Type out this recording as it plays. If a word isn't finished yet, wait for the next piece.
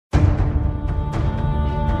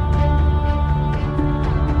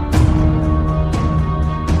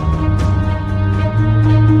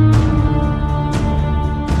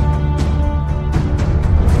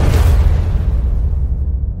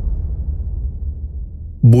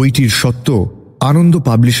বইটির সত্য আনন্দ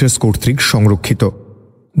পাবলিশার্স কর্তৃক সংরক্ষিত।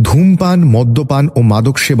 ধূমপান, মদ্যপান ও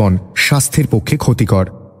মাদক সেবন স্বাস্থ্যের পক্ষে ক্ষতিকর।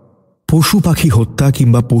 পশু পাখি হত্যা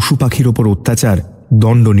কিংবা পশু পাখির ওপর অত্যাচার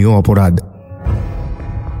দণ্ডনীয় অপরাধ।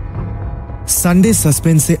 সানডে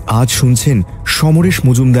সাসপেন্সে আজ শুনছেন সমরেশ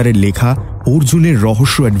মজুমদারের লেখা অর্জুনের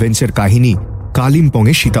রহস্য অ্যাডভেঞ্চার কাহিনী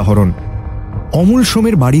কালিম্পংয়ে সীতাহরণ। অমল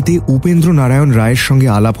সোমের বাড়িতে উপেন্দ্র নারায়ণ রায়ের সঙ্গে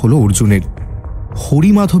আলাপ হল অর্জুনের।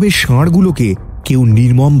 হরিমাধবের ষাঁড়গুলোকে কেউ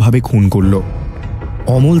নির্মমভাবে খুন করল।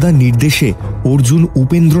 অমলদার নির্দেশে অর্জুন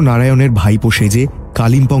উপেন্দ্র নারায়ণের ভাইপো সেজে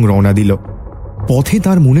কালিম্পং রওনা দিল। পথে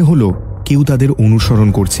তার মনে হল কেউ তাদের অনুসরণ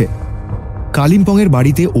করছে। কালিম্পংয়ের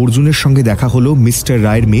বাড়িতে অর্জুনের সঙ্গে দেখা হল মিস্টার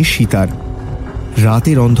রায়ের মেয়ে সীতার।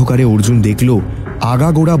 রাতের অন্ধকারে অর্জুন দেখল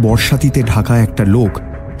আগাগোড়া বর্ষাতিতে ঢাকা একটা লোক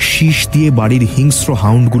শীষ দিয়ে বাড়ির হিংস্র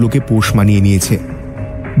হাউন্ডগুলোকে পোষ মানিয়ে নিয়েছে।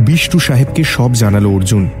 বিষ্টু সাহেবকে সব জানালো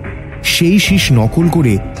অর্জুন। সেই শীষ নকল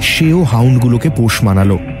করে সেও হাউন্ডগুলোকে পোষ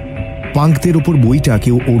মানালো। পাঙ্কদের ওপর বইটা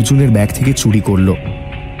কেউ অর্জুনের ব্যাগ থেকে চুরি করল।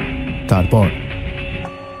 তারপর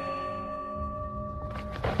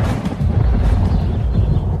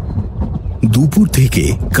দুপুর থেকে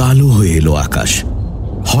কালো হয়ে এলো আকাশ।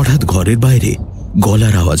 হঠাৎ ঘরের বাইরে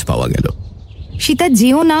গলার আওয়াজ পাওয়া গেল। সীতা,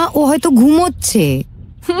 যেও না, ও হয়তো ঘুমোচ্ছে।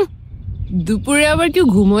 দুপুরে আবার কেউ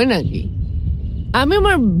ঘুমোয় নাকি? আমি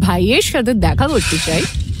আমার ভাইয়ের সাথে দেখা করতে চাই।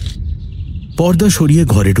 পর্দা সরিয়ে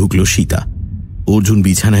ঘরে ঢুকলো সীতা। অর্জুন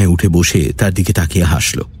বিছানায় উঠে বসে তার দিকে তাকিয়ে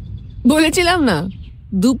হাসল। বলেছিলাম না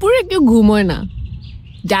দুপুরে কেউ ঘুমোয় না।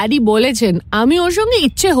 ড্যাডি বলেছেন আমি ওর সঙ্গে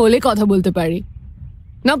ইচ্ছে হলে কথা বলতে পারি।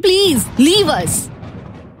 না প্লিজ লিভ আস।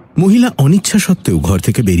 মহিলা অনিচ্ছা সত্ত্বেও ঘর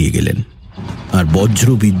থেকে বেরিয়ে গেলেন, আর বজ্র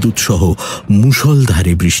বিদ্যুৎ সহ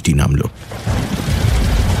মুষলধারে বৃষ্টি নামল।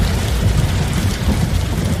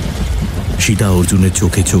 সীতা অর্জুনের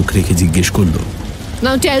চোখে চোখ রেখে জিজ্ঞেস করল,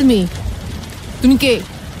 নাও টেল মি, তুমি কে?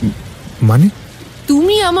 মানে?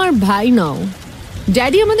 তুমি আমার ভাই নাও।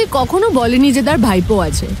 ড্যাডি আমাদের কখনো বলেনি যে তার ভাইপো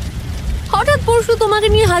আছে। হঠাৎ পরশু তোমাকে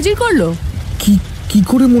নিয়ে হাজির করলো। কি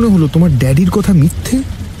করে মনে হলো তোমার ড্যাডির কথা মিথ্যে?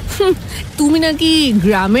 তুমি নাকি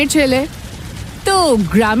গ্রামের ছেলে। তো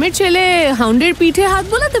গ্রামের ছেলে হাউন্ডের পিঠে হাত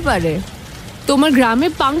বোলাতে পারে? তোমার গ্রামে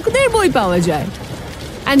পাঙ্কদের বই পাওয়া যায়।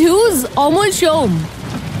 অ্যান্ড হুজ অমল সোম?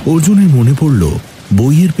 অর্জুনের মনে পড়ল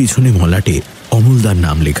বইয়ের পিছনে মলাটে অমলদার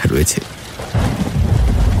নাম লেখা রয়েছে।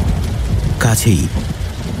 কাছেই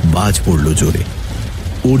বাজ পড়ল জোরে।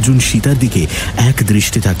 অর্জুন সীতার দিকে এক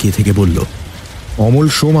দৃষ্টি তাকিয়ে থেকে বলল, অমল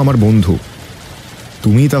সোম আমার বন্ধু।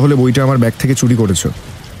 তুমি তাহলে বইটা আমার ব্যাগ থেকে চুরি করেছো?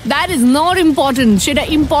 That is not important. সেটা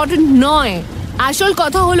ইম্পর্টেন্ট নয়। আসল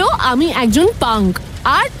কথা হলো আমি একজন পাঙ্ক,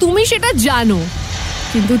 আর তুমি সেটা জানো।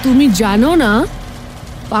 কিন্তু তুমি জানো না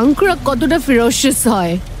পাঙ্করা কতটা ফেরোশিয়াস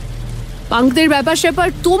হয়। পাঙ্কদের ব্যাপার স্যাপার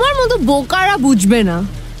তোমার মতো বোকারা বুঝবে না।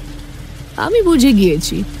 আমি বুঝে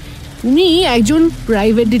গিয়েছি তুমি একজন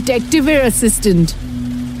প্রাইভেট ডিটেকটিভের অ্যাসিস্ট্যান্ট।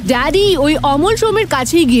 ড্যাডি ওই অমল সোমের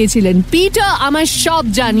কাছেই গিয়েছিলেন। পিটার আমার সব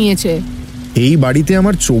জানিয়েছে। এই বাড়িতে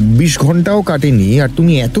আমার 24 ঘন্টাও কাটেনি আর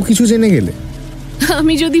তুমি এত কিছু জেনে গেলে?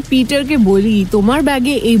 আমি যদি পিটারকে বলি তোমার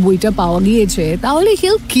ব্যাগে এই বইটা পাওয়া গিয়েছে, তাহলে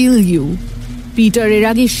he'll kill you. পিটার এর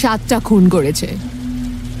আগে 7টা খুন করেছে।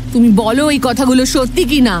 তুমি বলো এই কথাগুলো সত্যি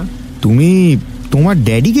কি না? তুমি তোমার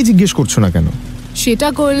ড্যাডিকে জিজ্ঞেস করছো না কেন? সেটা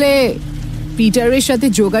করলে পিটারের সাথে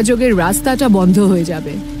যোগাযোগের রাস্তাটা বন্ধ হয়ে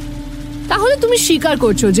যাবে। তাহলে তুমি স্বীকার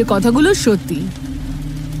করছো যে কথাগুলো সত্যি।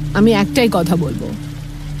 আমি একটাই কথা বলবো,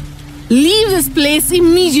 লিভ দিস প্লেস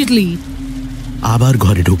ইমিডিয়েটলি। আবার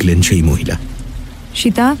ঘরে ঢুকলেন সেই মহিলা।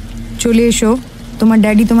 সীতা, চলে এসো, তোমার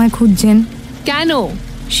ড্যাডি তোমায় খুঁজছেন। কেন?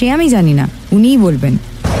 সে আমি জানি না, উনিই বলবেন।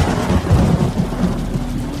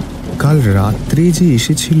 কাল রাত্রে যে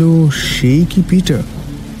এসেছিল সেই কি পিটার?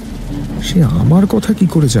 সে আমার কথা কি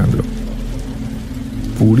করে জানলো?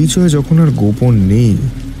 পরিচয় যখন আর গোপন নেই,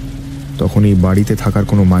 তখন এই বাড়িতে থাকার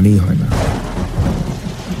কোনো মানেই হয় না।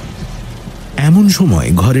 এমন সময়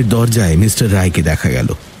ঘরের দরজায় মিস্টার রায়কে দেখা গেল।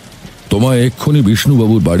 তোমায় এক্ষুনি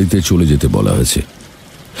বিষ্ণুবাবুর বাড়িতে চলে যেতে বলা হয়েছে।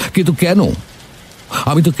 কিন্তু কেন?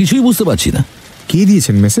 আমি তো কিছুই বুঝতে পারছি না। কে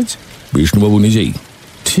দিয়েছেন মেসেজ? বিষ্ণুবাবু নিজেই।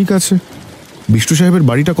 ঠিক আছে, বিষ্ণু সাহেবের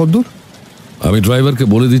বাড়িটা কতদূর? আমি ড্রাইভারকে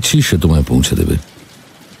বলে দিচ্ছি, সে তোমায় পৌঁছে দেবে।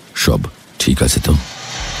 সব ঠিক আছে তো?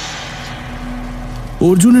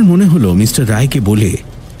 অর্জুনের মনে হলো মিস্টার রায়কে বলে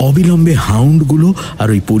অবিলম্বে হাউন্ডগুলো আর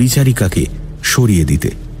ওই পরিচারিকাকে সরিয়ে দিতে,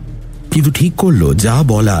 কিন্তু ঠিক করলো যা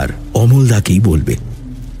বলার অমলদাকেই বলবে।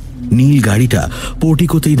 নীল গাড়িটা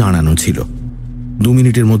পোর্টিকোতেই দাঁড়ানো ছিল। 2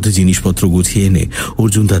 মিনিটের মধ্যে জিনিসপত্র গুছিয়ে এনে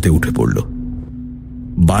অর্জুন তাতে উঠে পড়ল।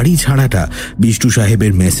 বাড়ি ছাড়াটা বিষ্টু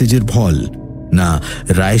সাহেবের মেসেজের ফল না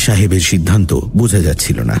রায় সাহেবের সিদ্ধান্ত বোঝা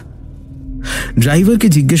যাচ্ছিল না। ড্রাইভারকে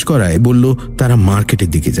জিজ্ঞেস করায় বলল তারা মার্কেটের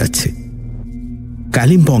দিকে যাচ্ছে।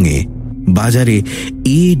 কালিম্পংয়ে বাজারে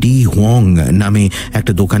A.D. হোয়াং নামে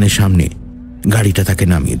একটা দোকানের সামনে গাড়িটা তাকে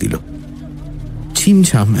নামিয়ে দিল।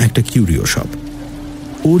 ছিমছাম একটা কিউরিও শপ।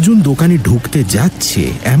 অর্জুন দোকানে ঢুকতে যাচ্ছে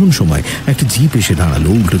এমন সময় একটা জিপ এসে দাঁড়ালো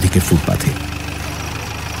উল্টো দিকের ফুটপাথে।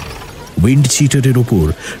 উইন্ড চিটারের ওপর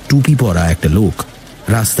টুপি পরা একটা লোক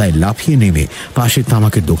রাস্তায় লাফিয়ে নেমে পাশের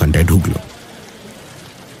তামাকের দোকানটায় ঢুকল।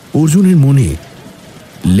 অর্জুনের মনে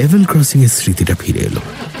লেভেল ক্রসিং এর স্মৃতিটা ফিরে এলো।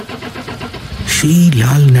 সেই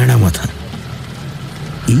লাল ন্যাড়া মাথা,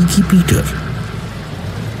 এই কি পিটার?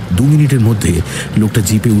 2 মিনিটের মধ্যে লোকটা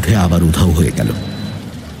জিপে উঠে আবার উধাও হয়ে গেল।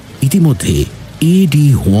 ইতিমধ্যে A.D.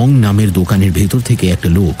 হোয়াং নামের দোকানের ভেতর থেকে একটা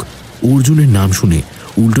লোক অর্জুনের নাম শুনে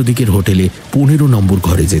উল্টো দিকের হোটেলে 15 নম্বর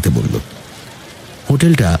ঘরে যেতে বলল।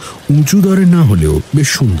 হোটেলটা উঁচু দরের না হলেও বেশ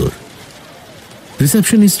সুন্দর।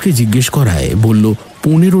 রিসেপশনিস্টকে জিজ্ঞেস করায় বলল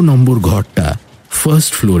 15 নম্বর ঘরটা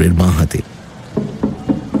ফার্স্ট ফ্লোরের বাঁ হাতে।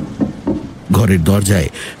 ঘরের দরজায়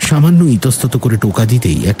সামান্য ইতস্তত করে টোকা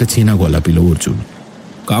দিতেই একটা চেনা গলা পেল অর্জুন।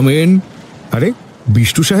 কামেন। আরে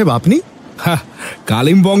বিষ্ণু সাহেব, আপনি?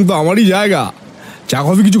 কালিম্পং তো আমারই জায়গা। চা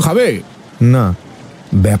কফি কিছু খাবে? না,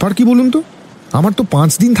 ব্যাপার কি বলুন তো? আমার তো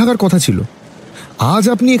 5 দিন থাকার কথা ছিল। আজ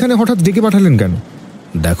আপনি এখানে হঠাৎ ডেকে পাঠালেন কেন?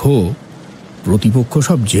 দেখো, প্রতিপক্ষ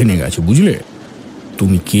সব জেনে গেছে, বুঝলে?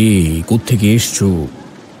 তুমি কে, কোত্থেকে এসছো,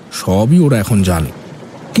 সবই ওরা এখন জানে।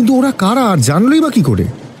 কিন্তু ওরা কারা আর জানলই বা কি করে?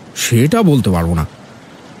 সেটা বলতে পারবো না,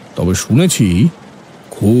 তবে শুনেছি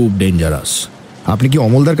খুব ডেঞ্জারাস। আপনি কি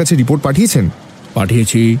অমলদার কাছে রিপোর্ট পাঠিয়েছেন?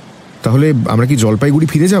 পাঠিয়েছি। তাহলে আমরা কি জলপাইগুড়ি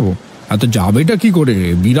ফিরে যাব? এত যাবেটা কি করে?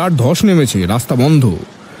 বিরাট ধস নেমেছে, রাস্তা বন্ধ।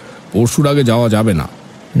 পরশুর আগে যাওয়া যাবে না।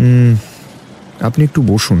 আপনি একটু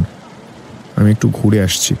বসুন, আমি একটু ঘুরে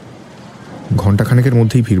আসছি। ঘন্টাখানেকের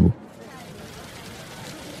মধ্যেই ফিরব।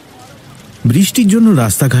 বৃষ্টির জন্য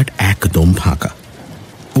রাস্তাঘাট একদম ফাঁকা।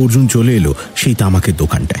 অর্জুন চলে এলো সেই তামাকের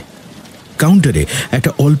দোকানটায়। কাউন্টারে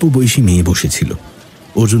একটা অল্প বয়সী মেয়ে বসেছিল।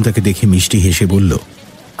 অর্জুন তাকে দেখে মিষ্টি হেসে বলল,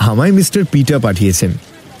 আমায় মিস্টার পিটা পাঠিয়েছেন।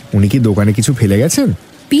 উনি কি দোকানে কিছু ফেলে গেছেন?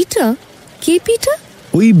 পিটা? কে পিটা?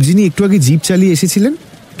 ওই যিনি একটু আগে জিপ চালিয়ে এসেছিলেন।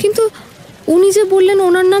 কিন্তু উনি যে বললেন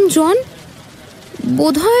ওনার নাম জন,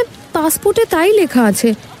 বোধহয় পাসপোর্টে তাই লেখা আছে।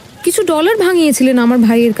 কিছু ডলার ভাঙিয়েছিলেন আমার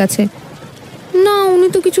ভাইয়ের কাছে। না, উনি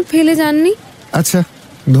তো কিছু ফেলে যাননি। আচ্ছা,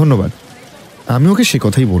 ধন্যবাদ। আমি ওকে সে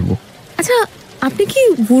কথাই বলবো। আচ্ছা, আপনি কি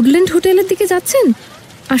উডল্যান্ড হোটেলের দিকে যাচ্ছেন?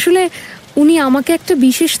 আসলে উনি আমাকে একটা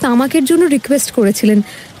বিশেষ তামাকের জন্য রিকোয়েস্ট করেছিলেন,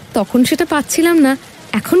 তখন সেটা পাচ্ছিলাম না,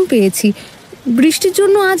 এখন পেয়েছি। বৃষ্টির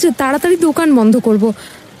জন্য আজ তাড়াতাড়ি দোকান বন্ধ করব।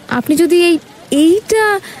 আপনি যদি এইটা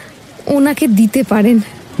ওনাকে দিতে পারেন।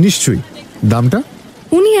 নিশ্চয়ই। দামটা?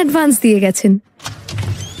 উনি অ্যাডভান্স দিয়ে গেছেন।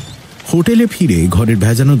 হোটেলে ফিরে ঘরের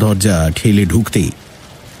ভেজানো দরজা ঠেলে ঢুকতেই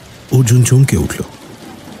অর্জুন চমকে উঠল।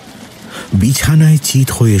 বিছানায় চিত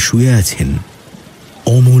হয়ে শুয়ে আছেন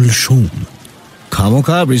অমল সোম।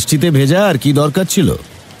 খামোখা বৃষ্টিতে ভেজা আর কি দরকার ছিল?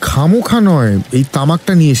 খামোখা নয়, এই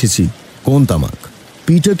তামাকটা নিয়ে এসেছি। কোন তামাক?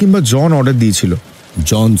 পিটার কিংবা জন অর্ডার দিয়েছিল।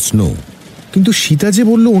 John Snow. কিন্তু সীতা যে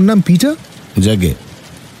বলল ওর নাম পিটা। জাগে,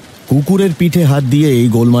 কুকুরের পিঠে হাত দিয়ে এই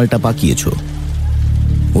গোলমালটা পাকিয়েছ।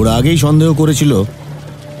 ওরা আগেই সন্দেহ করেছিল,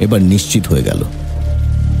 এবার নিশ্চিত হয়ে গেল।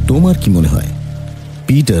 তোমার কি মনে হয়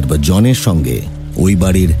পিটার বা জনের সঙ্গে ওই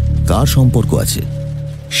বাড়ির কার সম্পর্ক আছে?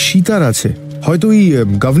 সীতার আছে, হয়তো ওই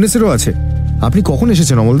গভর্নেসেরও আছে। আপনি কখন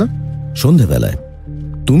এসেছেন অমলদা? সন্ধেবেলায়।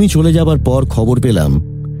 তুমি চলে যাবার পর খবর পেলাম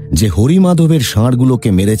যে হরিমাধবের ষাঁড়গুলোকে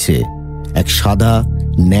মেরেছে এক সাদা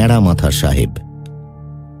ন্যাড়া মাথার সাহেব।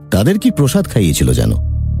 তাদের কি প্রসাদ খাইয়েছিল জানো?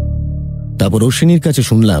 তারপর অশ্বিনীর কাছে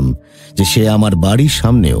শুনলাম যে সে আমার বাড়ির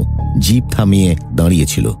সামনেও জিপ থামিয়ে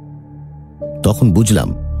দাঁড়িয়েছিল। তখন বুঝলাম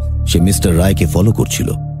সে মিস্টার রায়কে ফলো করছিল।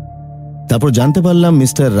 তারপর জানতে পারলাম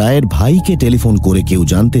মিস্টার রায়ের ভাইকে টেলিফোন করে কেউ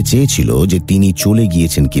জানতে চেয়েছিল যে তিনি চলে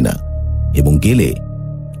গিয়েছেন কিনা এবং গেলে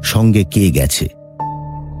সঙ্গে কে গেছে।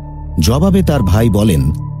 জবাবে তার ভাই বলেন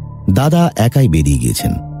দাদা একাই বেরিয়ে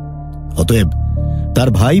গিয়েছেন। অতএব তার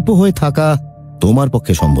ভাইপো হয়ে থাকা তোমার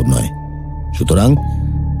পক্ষে সম্ভব নয়। সুতরাং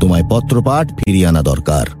তোমায় পত্রপাঠ ফিরিয়ে আনা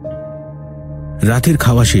দরকার। রাতের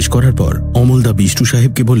খাওয়া শেষ করার পর অমলদা বিষ্ণু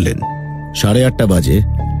সাহেবকে বললেন, 8:30 বাজে,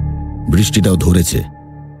 বৃষ্টিটাও ধরেছে।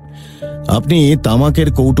 আপনি তামাকের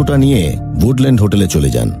কৌটোটা নিয়ে উডল্যান্ড হোটেলে চলে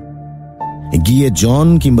যান। গিয়ে জন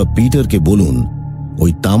কিংবা পিটারকে বলুন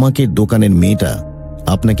ওই তামাকের দোকানের মেয়েটা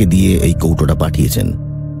আপনাকে দিয়ে এই কৌটোটা পাঠিয়েছেন।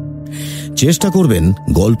 চেষ্টা করবেন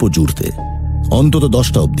গল্প জুড়তে, অন্তত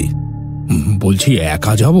 10টা অবধি। বলছি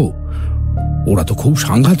একা যাব? ওরা তো খুব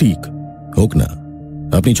সাংঘাতিক। হোক না,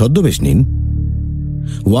 আপনি ছদ্মবেশ নিন।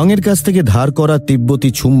 ওয়াংয়ের কাছ থেকে ধার করা তিব্বতী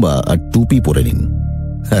ছুম্বা আর টুপি পরে নিন।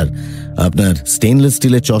 আর আপনার স্টেনলেস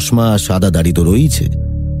স্টিলের চশমা আর সাদা দাড়ি তো রয়েছে,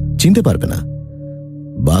 চিনতে পারবে না।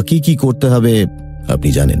 বাকি কি করতে হবে আপনি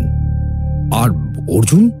জানেন। আর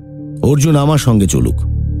অর্জুন? অর্জুন আমার সঙ্গে চলুক।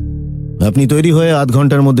 আপনি তৈরি হয়ে আধ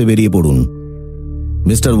ঘন্টার মধ্যে বেরিয়ে পড়ুন।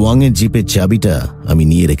 মিস্টার ওয়াং এর জিপের চাবিটা আমি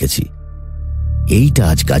নিয়ে রেখেছি, এইটা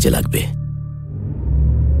আজ কাজে লাগবে।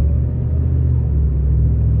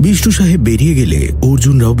 বিষ্টু সাহেব বেরিয়ে গেলে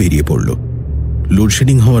অর্জুনরাও বেরিয়ে পড়ল।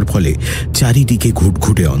 লোডশেডিং হওয়ার ফলে চারিদিকে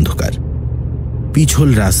ঘুটঘুটে অন্ধকার। পিছল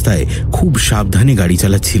রাস্তায় খুব সাবধানে গাড়ি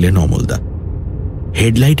চালাচ্ছিলেন অমলদা।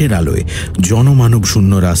 হেডলাইটের আলোয় জনমানব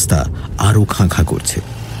শূন্য রাস্তা আরও খাঁ খাঁ করছে।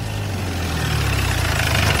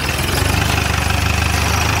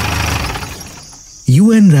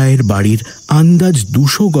 ইউএন রায়ের বাড়ির আন্দাজ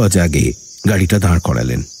 200 গজ আগে গাড়িটা দাঁড়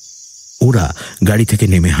করালেন। ওরা গাড়ি থেকে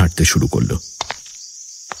নেমে হাঁটতে শুরু করল।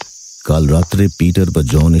 কাল রাত্রে পিটার বা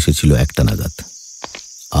জন এসেছিল 1টা নাগাদ।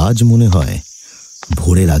 আজ মনে হয়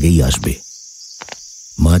ভোরের আগেই আসবে।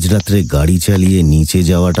 মাঝরাত্রে গাড়ি চালিয়ে নিচে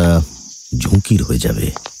যাওয়াটা ঝুঁকির হয়ে যাবে।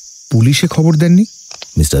 পুলিশে খবর দেননি?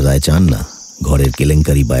 মিস্টার রায় চান না ঘরের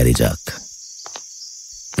কেলেঙ্কারি বাইরে যাক।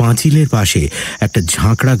 পাঁচিলের পাশে একটা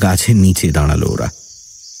ঝাঁকড়া গাছের নিচে দাঁড়ালো ওরা।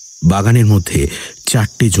 বাগানের মধ্যে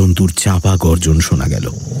 4টে জন্তুর চাপা গর্জন শোনা গেল।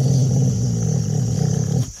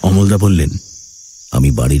 অমলদা বললেন, আমি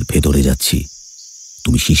বাড়ির ভেতরে যাচ্ছি,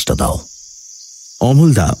 তুমি শীষটা দাও।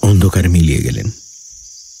 অমলদা অন্ধকারে মিলিয়ে গেলেন।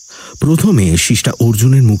 প্রথমে শীষটা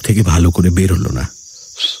অর্জুনের মুখ থেকে ভালো করে বেরোল না।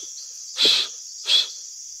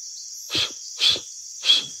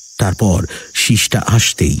 তারপর শীষটা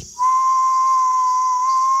আসতেই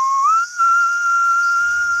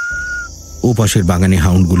ওপাশের বাগানে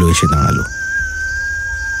হাউন্ডগুলো এসে দাঁড়ালো।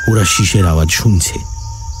 ওরা শীষের আওয়াজ শুনছে।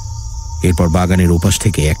 এরপর বাগানের ওপাশ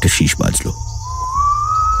থেকে একটা শীষ বাজল।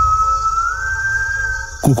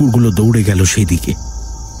 কুকুরগুলো দৌড়ে গেল সেদিকে।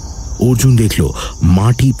 অর্জুন দেখল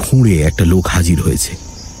মাটি ফুঁড়ে একটা লোক হাজির হয়েছে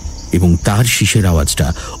এবং তার শীষের আওয়াজটা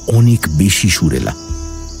অনেক বেশি সুরেলা।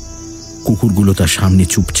 কুকুরগুলো তার সামনে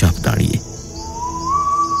চুপচাপ দাঁড়িয়ে।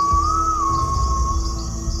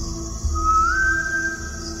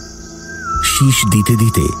 শীষ দিতে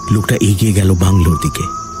দিতে লোকটা এগিয়ে গেল বাংলোর দিকে।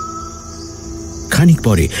 খানিক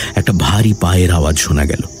পরে একটা ভারী পায়ের আওয়াজ শোনা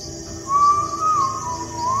গেল।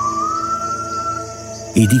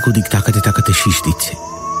 এদিক ওদিক তাকাতে তাকাতে শীষ দিচ্ছে,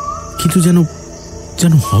 কিন্তু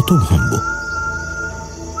যেন হতভম্ব।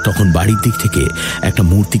 তখন বাড়ির দিক থেকে একটা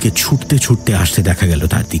মূর্তিকে ছুটতে ছুটতে আসতে দেখা গেল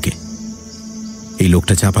তার দিকে। এই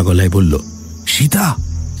লোকটা চাপা গলায় বলল, Sita.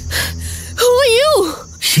 Who are you?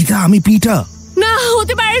 Sita, আমি পিটার। না,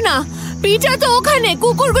 হতে পারে না। পিটার তো ওখানে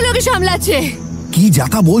কুকুরগুলোকে সামলাচ্ছে। কি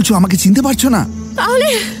যাতা বলছো, আমাকে চিনতে পারছো না?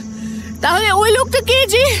 তাহলে ওই লোকটা কে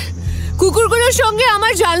যে কুকুরগুলোর সঙ্গে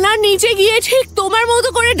আমার জানলার নিচে গিয়ে ঠিক তোমার মতো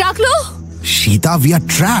করে ডাকলো? Sita, we are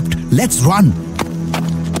trapped. Let's run.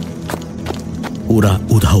 ওরা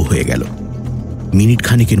উধাও হয়ে গেল। মিনিট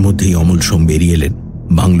খানিকের মধ্যেই অমল সোম বেরিয়ে এলেন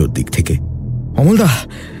বাংলোর দিক থেকে। অমলদা,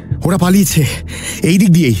 ওরা পালিয়েছে এই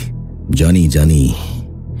দিক দিয়েই। জানি,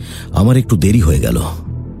 আমার একটু দেরি হয়ে গেল।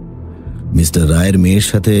 মিস্টার রায়ের মেয়ের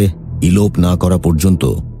সাথে ইলোপ না করা পর্যন্ত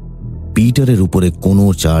পিটারের উপরে কোনো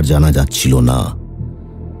চার্জ আনা যাচ্ছিল না।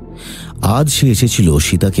 আজ সে এসেছিল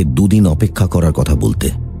সীতাকে 2 দিন অপেক্ষা করার কথা বলতে,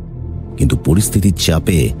 কিন্তু পরিস্থিতির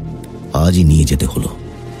চাপে আজই নিয়ে যেতে হলো।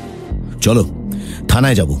 চলো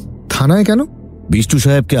থানায় যাব। থানায় কেন? বিষ্টু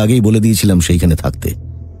সাহেবকে আগেই বলে দিয়েছিলাম সেইখানে থাকতে।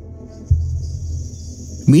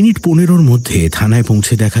 মিনিট 15-র মধ্যে থানায়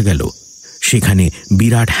পৌঁছে দেখা গেল সেখানে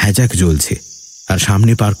বিরাট হ্যাজাক জ্বলছে আর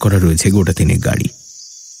সামনে পার্ক করা রয়েছে গোটা 3 গাড়ি।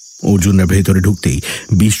 অর্জুনরা ভেতরে ঢুকতেই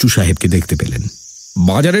বিষ্টু সাহেবকে দেখতে পেলেন।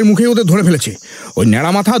 বাজারের মুখে ওদের ধরে ফেলেছে। ওই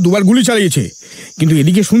ন্যাড়া মাথা 2 বার গুলি চালিয়েছে, কিন্তু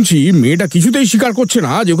এদিকে শুনছি মেয়েটা কিছুতেই স্বীকার করছে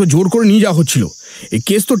না যে ওকে জোর করে নিয়ে যাওয়া হচ্ছিল। এই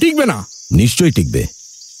কেস তো টিকবে না। নিশ্চয়ই টিকবে।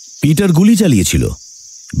 পিটার গুলি চালিয়েছিল,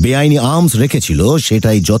 বেআইনি আর্মস রেখেছিল,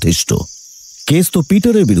 সেটাই যথেষ্ট। কেস তো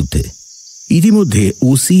পিটারের বিরুদ্ধে। ইতিমধ্যে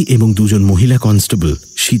ওসি এবং 2 জন মহিলা কনস্টেবল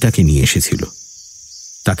সীতাকে নিয়ে এসেছিল।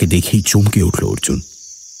 তাকে দেখেই চমকে উঠল অর্জুন।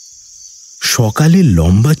 সকালে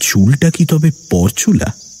লম্বা চুলটা কি তবে পরচুলা?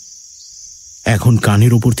 এখন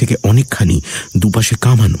কানের ওপর থেকে অনেকখানি দুপাশে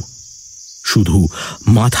কামানো, শুধু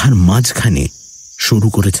মাথার মাঝখানে সরু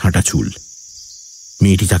করে ছাঁটা চুল।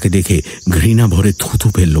 মেয়েটি তাকে দেখে ঘৃণা ভরে থুথু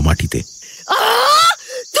ফেলল মাটিতে।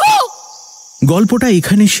 গল্পটা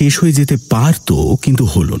এখানে শেষ হয়ে যেতে পারত, কিন্তু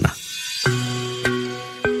হলো না।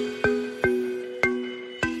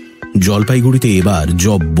 জলপাইগুড়িতে এবার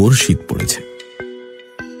জব্বর শীত পড়েছে।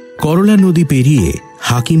 করলা নদী পেরিয়ে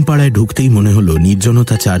হাকিমপাড়ায় ঢুকতেই মনে হলো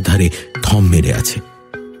নির্জনতা চারধারে থম মেরে আছে।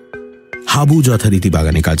 হাবু যথারীতি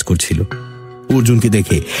বাগানে কাজ করছিল। অর্জুনকে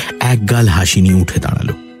দেখে একগাল হাসি নিয়ে উঠে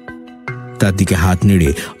দাঁড়ালো। তার দিকে হাত নেড়ে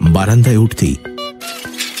বারান্দায় উঠতেই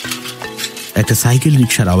একটা সাইকেল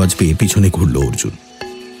রিকশার আওয়াজ পেয়ে পিছনে ঘুরল অর্জুন।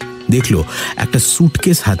 দেখল একটা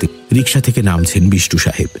সুটকেস হাতে রিকশা থেকে নামছেন বিষ্টু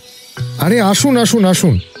সাহেব। আরে আসুন আসুন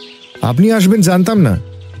আসুন, আপনি আসবেন জানতাম না।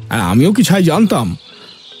 আমিও কি ছাই জানতাম?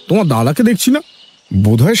 তোমার দাদাকে দেখছি না।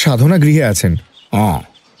 বোধহয় সাধনা গৃহে আছেন।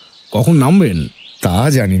 কখন নামবেন তা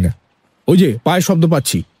জানি না। ওই যে পায়ের শব্দ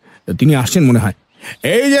পাচ্ছি, তিনি আসছেন মনে হয়।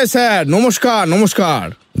 এই যে স্যার, নমস্কার। নমস্কার।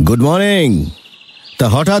 Good morning. তা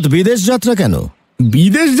হঠাৎ বিদেশ যাত্রা কেন?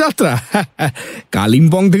 বিদেশ যাত্রা?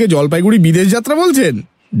 কালিম্পং থেকে জলপাইগুড়ি বিদেশ যাত্রা বলছেন?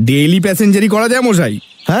 ডেইলি প্যাসেঞ্জারি করা যায় মশাই?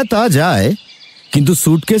 হ্যাঁ, তা যায়, কিন্তু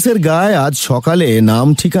সুটকেসের গায়ে আজ সকালে নাম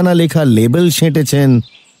ঠিকানা লেখা লেবেল সেঁটেছেন।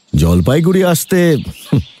 জলপাইগুড়ি আসতে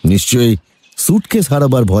নিশ্চয়ই সুটকেস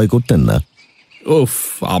হারাবার ভয় করতেন না? ওফ,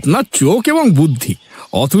 আপনার চোখ এবং বুদ্ধি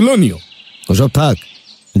অতুলনীয়। ওসব থাক,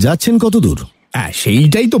 যাচ্ছেন কত দূর?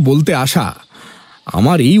 সেইটাই তো বলতে আসা।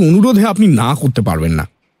 আমার এই অনুরোধে আপনি না করতে পারবেন না।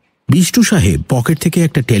 বিষ্টু সাহেব পকেট থেকে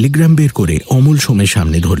একটা টেলিগ্রাম বের করে অমল সোমের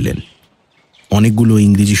সামনে ধরলেন। অনেকগুলো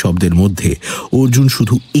ইংরেজি শব্দের মধ্যে অর্জুন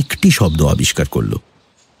শুধু একটি শব্দ আবিষ্কার করল,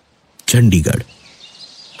 চণ্ডীগড়।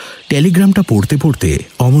 টেলিগ্রামটা পড়তে পড়তে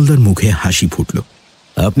অমলদার মুখে হাসি ফুটল।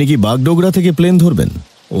 আপনি কি বাগডোগরা থেকে প্লেন ধরবেন?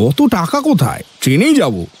 অত টাকা কোথায়, ট্রেনেই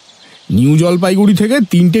যাব। নিউ জলপাইগুড়ি থেকে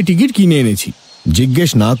 3টে টিকিট কিনে এনেছি। জিজ্ঞেস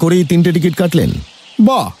না করেই 3টে টিকিট কাটলেন?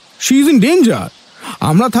 বাহ, শি ইজ ইন ডেঞ্জার।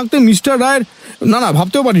 আমরা থাকতে মিস্টার রায়ের না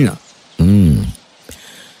ভাবতেও পারি না।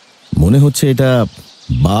 মনে হচ্ছে এটা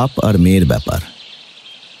বাপ আর মেয়ের ব্যাপার।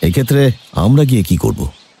 এক্ষেত্রে আমরা গিয়ে কি করব?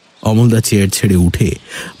 অমলদা চেয়ার ছেড়ে উঠে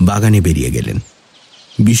বাগানে বেরিয়ে গেলেন।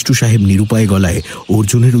 বিষ্টু সাহেব নিরুপায় গলায়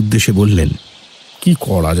অর্জুনের উদ্দেশ্যে বললেন, কি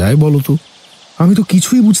করা যায় বলো তো? আমি তো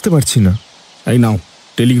কিছুই বুঝতে পারছি না। এই নাও,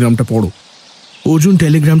 টেলিগ্রামটা পড়ো। অর্জুন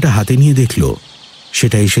টেলিগ্রামটা হাতে নিয়ে দেখল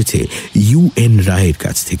সেটা এসেছে UN রায়ের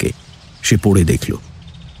কাছ থেকে। সে পড়ে দেখল,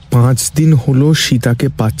 5 দিন হলো সীতাকে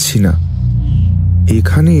পাচ্ছি না।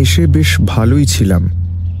 এখানে এসে বেশ ভালোই ছিলাম।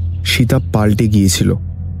 সীতা পাল্টে গিয়েছিল,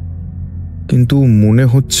 কিন্তু মনে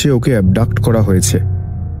হচ্ছে ওকে অ্যাবডাক্ট করা হয়েছে।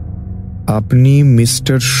 আপনি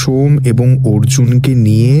মিস্টার সোম এবং অর্জুনকে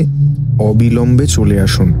নিয়ে অবিলম্বে চলে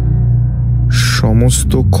আসুন।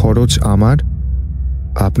 সমস্ত খরচ আমার।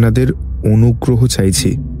 আপনাদের অনুগ্রহ চাইছি,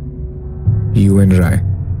 UN রায়।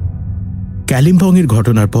 কালিম্পংয়ের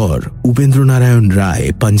ঘটনার পর উপেন্দ্রনারায়ণ রায়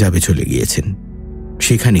পাঞ্জাবে চলে গিয়েছেন।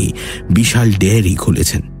 সেখানেই বিশাল ডেয়ারি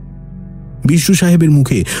খুলেছেন। বিষ্ণু সাহেবের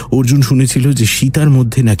মুখে অর্জুন শুনেছিল যে সীতার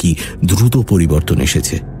মধ্যে নাকি দ্রুত পরিবর্তন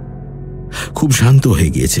এসেছে। খুব শান্ত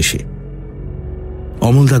হয়ে গিয়েছে সে।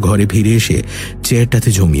 অমলদা ঘরে ফিরে এসে চেয়ারটাতে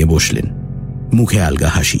জমিয়ে বসলেন, মুখে আলগা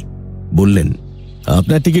হাসি। বললেন,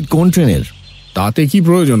 আপনার টিকিট কোন ট্রেনের? তাতে কি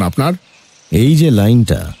প্রয়োজন আপনার? এই যে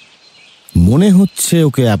লাইনটা, মনে হচ্ছে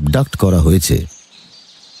ওকে অ্যাবডাক্ট করা হয়েছে।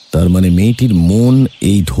 তার মানে মেয়েটির মন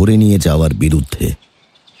এই ধরে নিয়ে যাওয়ার বিরুদ্ধে।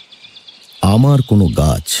 আমার কোনো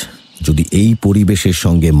গাছ যদি এই পরিবেশের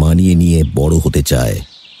সঙ্গে মানিয়ে নিয়ে বড় হতে চায়,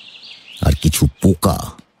 আর কিছু পোকা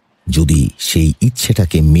যদি সেই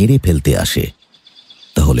ইচ্ছেটাকে মেরে ফেলতে আসে,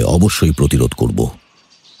 তাহলে অবশ্যই প্রতিরোধ করব।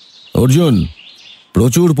 অর্জুন,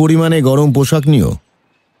 প্রচুর পরিমাণে গরম পোশাক নিও,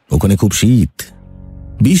 ওখানে খুব শীত।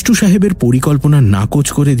 বিষ্টু সাহেবের পরিকল্পনা নাকচ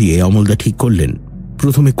করে দিয়ে অমলদা ঠিক করলেন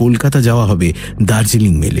প্রথমে কলকাতা যাওয়া হবে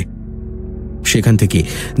দার্জিলিং মেলে, সেখান থেকে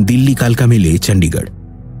দিল্লি কালকা মেলে চণ্ডীগড়।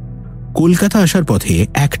 কলকাতা আসার পথে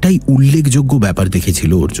একটাই উল্লেখযোগ্য ব্যাপার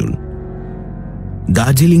দেখেছিল অর্জুন।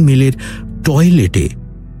 দার্জিলিং মেলের টয়লেটে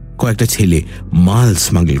কয়েকটা ছেলে মাল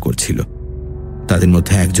স্মাগল করছিল। তাদের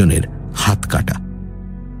মধ্যে একজনের হাত কাটা।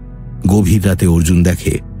 গভীর রাতে অর্জুন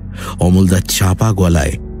দেখে অমলদা চাপা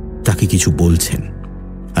গলায় তাকে কিছু বলছেন,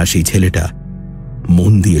 আর সেই ছেলেটা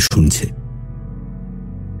মন দিয়ে শুনছে।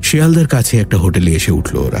 শিয়ালদার কাছে একটা হোটেলে এসে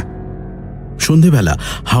উঠল ওরা। সন্ধেবেলা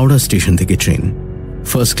হাওড়া স্টেশন থেকে ট্রেন।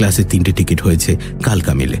 ফার্স্ট ক্লাসে 3টে টিকিট হয়েছে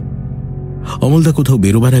কালকা মেলে। অমলদা কোথাও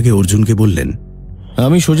বেরোবার আগে অর্জুনকে বললেন,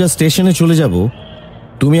 আমি সোজা স্টেশনে চলে যাব,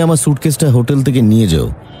 তুমি আমার সুটকেসটা হোটেল থেকে নিয়ে যাও।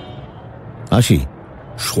 আসি।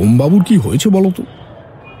 সোমবাবুর কি হয়েছে বলো তো?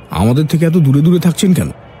 আমাদের থেকে এত দূরে দূরে থাকছেন কেন?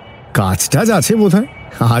 কাজ টাজ আছে বোধহয়।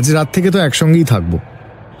 আজ রাত থেকে তো একসঙ্গেই থাকবো।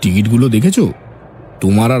 টিকিটগুলো দেখেছো?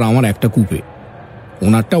 তোমার আর আমার একটা কুপে,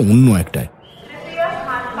 ওনারটা অন্য একটায়।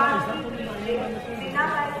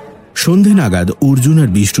 সন্ধে নাগাদ অর্জুন আর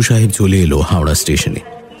বিষ্টু সাহেব চলে এলো হাওড়া স্টেশনে।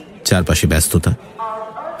 চারপাশে ব্যস্ততা।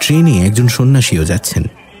 ট্রেনে একজন সন্ন্যাসীও যাচ্ছেন,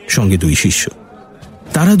 সঙ্গে 2 শিষ্য।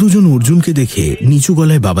 তারা দুজন অর্জুনকে দেখে নিচু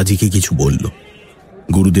গলায় বাবাজিকে কিছু বলল।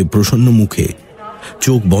 গুরুদেব প্রসন্ন মুখে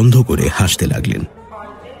চোখ বন্ধ করে হাসতে লাগলেন।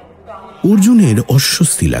 অর্জুনের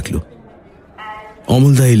অস্বস্তি লাগল।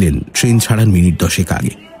 অমলদা এলেন ট্রেন ছাড়ার মিনিট 10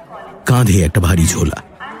 আগে। কাঁধে একটা ভারী ঝোলা।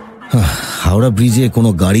 হাওড়া ব্রিজে কোনো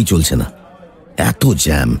গাড়ি চলছে না, এত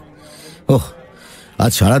জ্যাম। ওহ,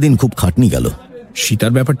 আজ সারাদিন খুব খাটনি গেল।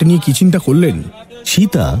 সীতার ব্যাপারটা নিয়ে কি চিন্তা করলেন?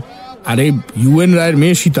 সীতা? আরে UN রায়ের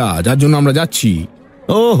মেয়ে সীতা, যার জন্য আমরা যাচ্ছি।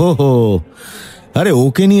 ও হো হো, আরে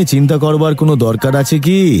ওকে নিয়ে চিন্তা করবার কোনো দরকার আছে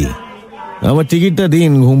কি? আমার টিকিটটা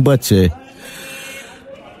দিন, ঘুম পাচ্ছে।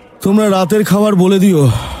 তোমরা রাতের খাবার বলে দিও,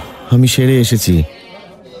 আমি সেরে এসেছি।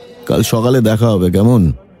 কাল সকালে দেখা হবে, কেমন?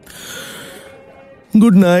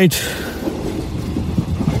 Good night.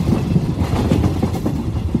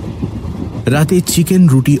 রাতে চিকেন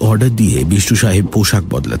রুটি অর্ডার দিয়ে বিষ্ণু সাহেব পোশাক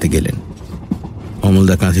বদলাতে গেলেন।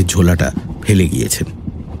 অমলদা কাঁধের ঝোলাটা ফেলে গিয়েছেন।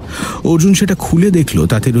 অর্জুন সেটা খুলে দেখল,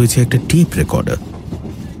 তাতে রয়েছে একটা টেপ রেকর্ডার।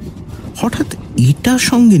 হঠাৎ এটা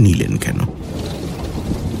সঙ্গে নিলেন কেন?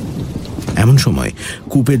 এমন সময়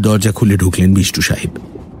কূপের দরজা খুলে ঢুকলেন বিষ্ণু সাহেব,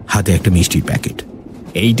 হাতে একটা মিষ্টির প্যাকেট।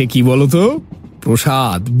 এইটা কি বলো তো?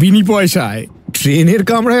 প্রসাদ, বিনি পয়সায়। ট্রেনের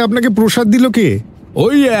কামরায় আপনাকে প্রসাদ দিল কে?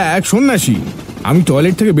 ওই এক সন্ন্যাসী। আমি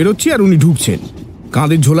টয়লেট থেকে বেরোচ্ছি আর উনি ঢুকছেন,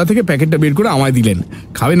 কাঁধের ঝোলা থেকে প্যাকেটটা বের করে আমায় দিলেন।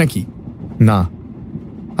 খাবে নাকি? না,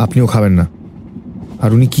 আপনিও খাবেন না। আর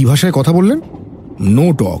উনি কি ভাষায় কথা বললেন? নো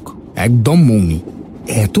টক, একদম মৌনি।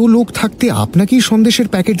 এত লোক থাকতে আপনাকেই সন্দেশের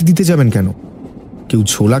প্যাকেট দিতে যাবেন কেন? কেউ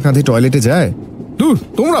ঝোলা কাঁধে টয়লেটে যায়? দূর,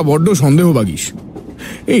 তোমরা বড্ড সন্দেহ বাগিস।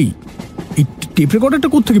 এই টেপ রেকর্ডারটা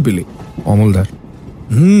কোত্থেকে পেলে? অমলদার।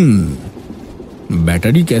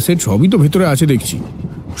 ব্যাটারি, ক্যাসেট সবই তো ভেতরে আছে দেখছি।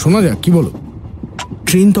 শোনা যাক, কি বলো?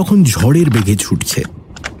 ট্রেন তখন ঝড়ের বেগে ছুটছে।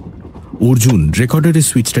 অর্জুন রেকর্ডারের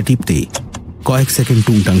সুইচটা টিপতেই কয়েক সেকেন্ড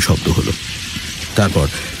টুংটাং শব্দ হলো। তারপর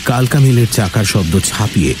কালকা মিলের চাকার শব্দ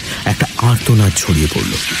ছাপিয়ে একটা আর্তনাদ ছড়িয়ে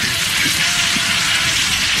পড়ল,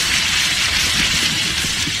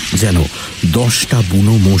 যেন 10টা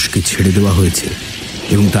বুনো মোষকে ছেড়ে দেওয়া হয়েছে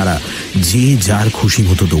এবং তারা যে যার খুশি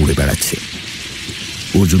মতো দৌড়ে বেড়াচ্ছে।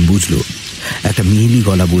 অর্জুন বুঝল, একটা মেয়েলি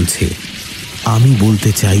গলা বলছে, আমি বলতে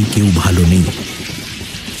চাই কেউ ভালো নেই।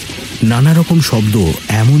 নানা রকম শব্দ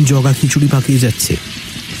এমন জগা খিচুড়ি পাকিয়ে যাচ্ছে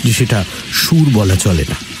যে সেটা সুর বলা চলে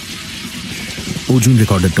না। অর্জুন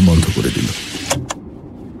রেকর্ডারটা বন্ধ করে দিল।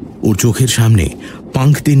 ওর চোখের সামনে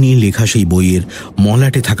পাঙ্কতে নিয়ে লেখা সেই বইয়ের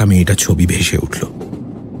মলাটে থাকা মেয়েটার ছবি ভেসে উঠল।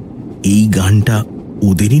 এই গানটা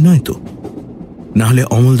ওদেরই নয় তো? নাহলে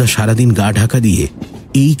অমলদা সারাদিন গা ঢাকা দিয়ে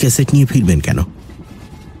এই ক্যাসেট নিয়ে ফিরবেন কেন?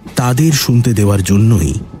 তাদের শুনতে দেওয়ার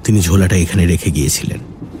জন্যই তিনি ঝোলাটা এখানে রেখে গিয়েছিলেন।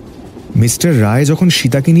 মিস্টার রায় যখন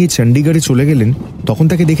সীতাকে নিয়ে চণ্ডীগড়ে চলে গেলেন তখন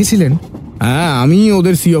তাকে দেখেছিলেন? হ্যাঁ, আমি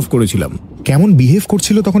ওদের সি অফ করেছিলাম। কেমন বিহেভ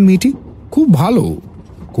করছিল তখন মেয়েটি? খুব ভালো,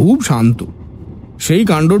 খুব শান্ত। সেই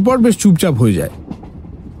কাণ্ডর পর বেশ চুপচাপ হয়ে যায়।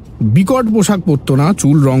 বিকট পোশাক পরতো না,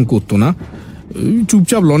 চুল রং করতো না,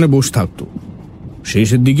 চুপচাপ লনে বসে থাকতো।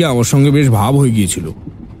 শেষের দিকে আমার সঙ্গে বেশ ভাব হয়ে গিয়েছিল।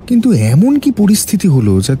 কিন্তু এমন কি পরিস্থিতি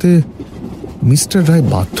হলো যাতে মিস্টার রায়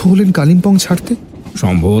বাধ্য হলেন কালিম্পং ছাড়তে?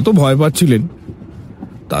 সম্ভবত ভয় পাচ্ছিলেন।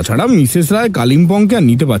 তাছাড়া মিসেস রায় কালিম্পংকে আর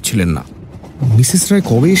নিতে পারছিলেন না। মিসেস রায়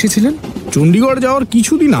কবে এসেছিলেন? চণ্ডীগড় যাওয়ার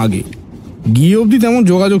কিছুদিন আগে। গিয়ে অবধি তেমন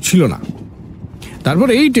যোগাযোগ ছিল না। তারপর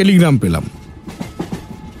এই টেলিগ্রাম পেলাম।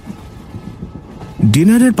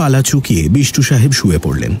 ডিনারের পালা চুকিয়ে বিষ্ণু সাহেব শুয়ে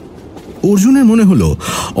পড়লেন। অর্জুনের মনে হলো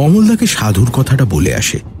অমলদাকে সাধুর কথাটা বলে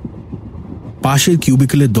আসে। পাশের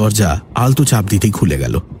কিউবিকেলের দরজা আলতো চাপ দিতেই খুলে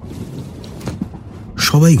গেল।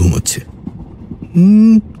 সবাই ঘুমোচ্ছে।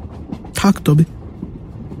 থাক তবে।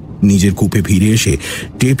 নিজের কূপে ফিরে এসে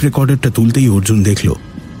টেপ রেকর্ডারটা তুলতেই অর্জুন দেখল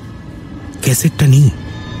ক্যাসেটটা নেই।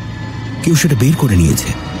 কেউ সেটা বের করে নিয়েছে।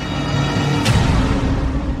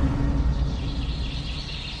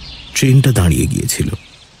 ট্রেনটা দাঁড়িয়ে গিয়েছিল।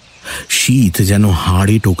 শীত যেন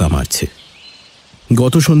হাড়ে টোকা মারছে।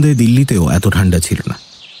 গত সন্ধ্যায় দিল্লিতেও এত ঠান্ডা ছিল না।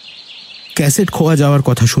 ক্যাসেট খোয়া যাওয়ার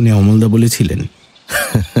কথা শুনে অমলদা বলেছিলেন,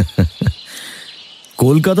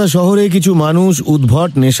 কলকাতা শহরে কিছু মানুষ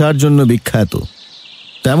উদ্ভট নেশার জন্য বিখ্যাত।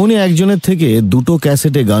 তেমনি একজনের থেকে 2টো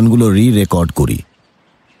ক্যাসেটে গানগুলো রেকর্ড করি।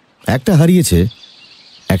 একটা হারিয়েছে,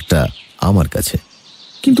 একটা আমার কাছে।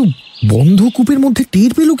 কিন্তু বন্ধ কূপের মধ্যে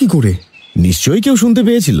টের পেল কি করে? নিশ্চয়ই কেউ শুনতে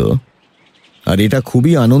পেয়েছিল। আর এটা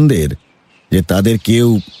খুবই আনন্দের যে তাদের কেউ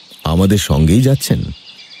আমাদের সঙ্গেই যাচ্ছেন।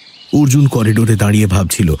 অর্জুন করিডোরে দাঁড়িয়ে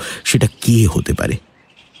ভাবছিল সেটা কে হতে পারে।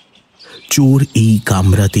 চোর এই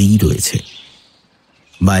কামরাতেই রয়েছে।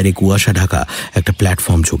 বাইরে কুয়াশা ঢাকা একটা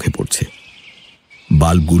প্ল্যাটফর্ম চোখে পড়ছে।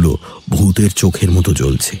 বাল্বগুলো ভূতের চোখের মতো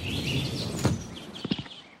জ্বলছে।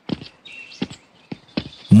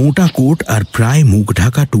 মোটা কোট আর প্রায় মুখ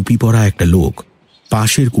ঢাকা টুপি পরা একটা লোক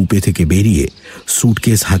পাশের কূপে থেকে বেরিয়ে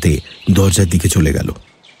সুটকেস হাতে দরজার দিকে চলে গেল।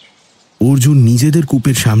 অর্জুন নিজেদের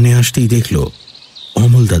কূপের সামনে আসতেই দেখল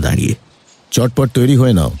অমলদা দাঁড়িয়ে। চটপট তৈরি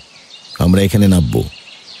হয়ে নাও, আমরা এখানে নামবো।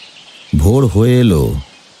 ভোর হয়ে এলো,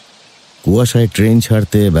 কুয়াশায় ট্রেন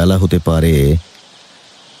ছাড়তে বেলা হতে পারে।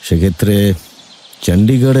 সেক্ষেত্রে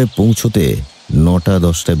চণ্ডীগড়ে পৌঁছতে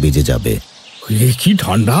 9টা-10টা বেজে যাবে। কি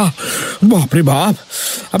ঠান্ডা! বাপরে বাপ!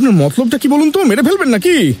 আপনার মতলবটা কি বলুন তো? মেরে ফেলবেন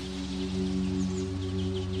নাকি?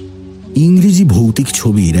 ইংরেজি ভৌতিক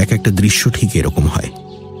ছবির এক একটা দৃশ্য ঠিক এরকম হয়।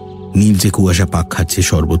 নীলচে কুয়াশা পাক খাচ্ছে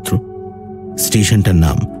সর্বত্র। স্টেশনটার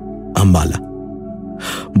নাম আম্বালা।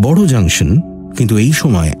 বড় জাংশন, কিন্তু এই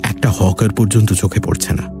সময় একটা হকার পর্যন্ত চোখে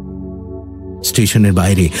পড়ছে না। স্টেশনের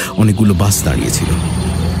বাইরে অনেকগুলো বাস দাঁড়িয়েছিল।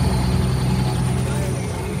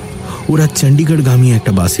 ওরা চণ্ডীগড়গামী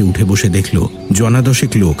একটা বাসে উঠে বসে দেখল জনাদশেক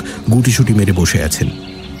লোক গুটিসুটি মেরে বসে আছেন।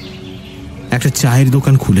 একটা চায়ের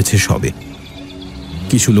দোকান খুলেছে সবে।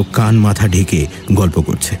 কিছু লোক কান মাথা ঢেকে গল্প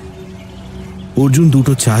করছে। অর্জুন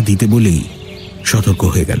দুটো চা দিতে বলেই সতর্ক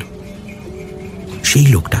হয়ে গেল। সেই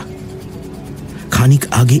লোকটা খানিক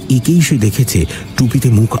আগে একেই সে দেখেছে টুপিতে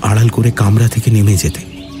মুখ আড়াল করে কামরা থেকে নেমে যেতে।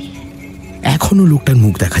 এখনো লোকটার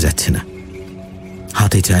মুখ দেখা যাচ্ছে না।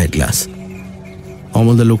 হাতে চায়ের গ্লাস।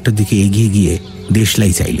 অমলদা লোকটার দিকে এগিয়ে গিয়ে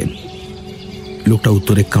দেশলাই চাইলেন। লোকটা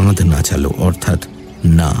উত্তরে কাঁধ নাচালো, অর্থাৎ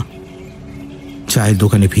না। চায়ের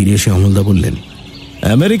দোকানে ফিরে এসে অমলদা বললেন,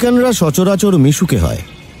 আমেরিকানরা সচরাচর মিশুকে হয়,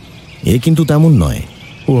 এ কিন্তু তেমন নয়।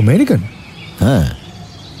 ও আমেরিকান? হ্যাঁ,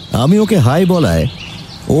 আমি ওকে হাই বলায়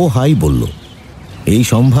ও হাই বলল। এই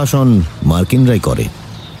সম্ভাষণ মার্কিনরাই করে।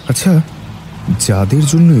 আচ্ছা, যাদের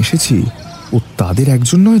জন্য এসেছি ও তাদের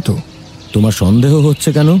একজন নয় তো? তোমার সন্দেহ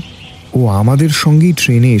হচ্ছে কেন? ও আমাদের সঙ্গেই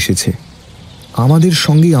ট্রেনে এসেছে, আমাদের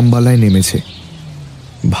সঙ্গেই আম্বালায় নেমেছে।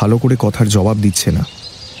 ভালো করে কথার জবাব দিচ্ছে না।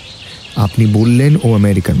 আপনি বললেন ও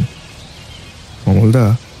আমেরিকান।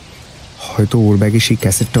 অমলদা, হয়তো ওর ব্যাগে সেই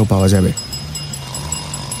ক্যাসেটটাও পাওয়া যাবে।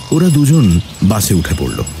 ওরা দুজন বাসে উঠে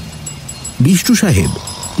পড়ল। বিষ্টু সাহেব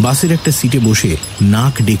বাসের একটা সিটে বসে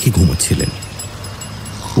নাক ডেকে ঘুমোচ্ছিলেন।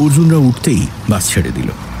 অর্জুনরা উঠতেই বাস ছেড়ে দিল।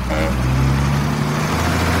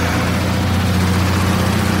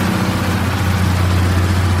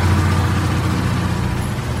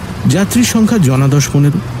 যাত্রীর সংখ্যা জনাদশ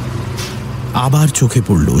 15। আবার চোখে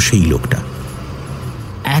পড়ল সেই লোকটা।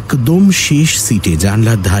 একদম শেষ সিটে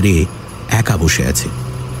জানলার ধারে একা বসে আছে।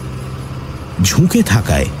 ঝুঁকে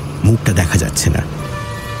থাকায় মুখটা দেখা যাচ্ছে না।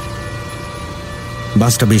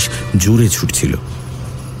 বাসটা বেশ জোরে ছুটছিল।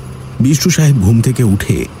 বিষ্টু সাহেব ঘুম থেকে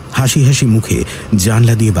উঠে হাসি হাসি মুখে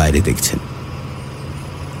জানলা দিয়ে বাইরে দেখছেন।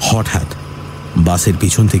 হঠাৎ বাসের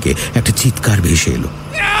পেছন থেকে একটা চিৎকার ভেসে এলো।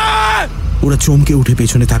 ওরা চমকে উঠে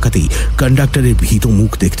পেছনে তাকাতেই কন্ডাক্টরের ভীত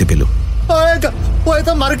মুখ দেখতে পেল।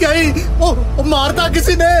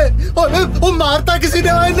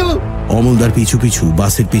 অমলদার পিছু পিছু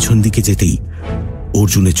বাসের পেছন দিকে যেতেই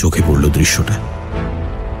অর্জুনের চোখে পড়ল দৃশ্যটা।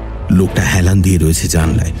 লোকটা হেলান দিয়ে রয়েছে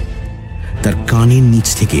জানলায়। তার কানের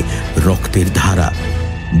নিচ থেকে রক্তের ধারা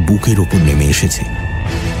বুকের ওপর নেমে এসেছে।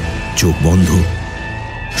 চোখ বন্ধ,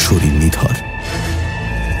 শরীর নিথর।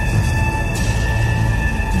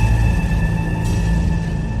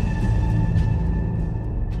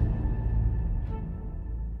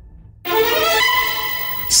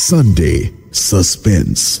 সানডে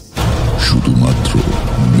সাসপেন্স, শুধুমাত্র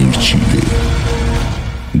মির্চিতে।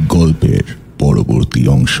 গল্পের পরবর্তী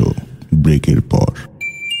অংশ ব্রেকের পর।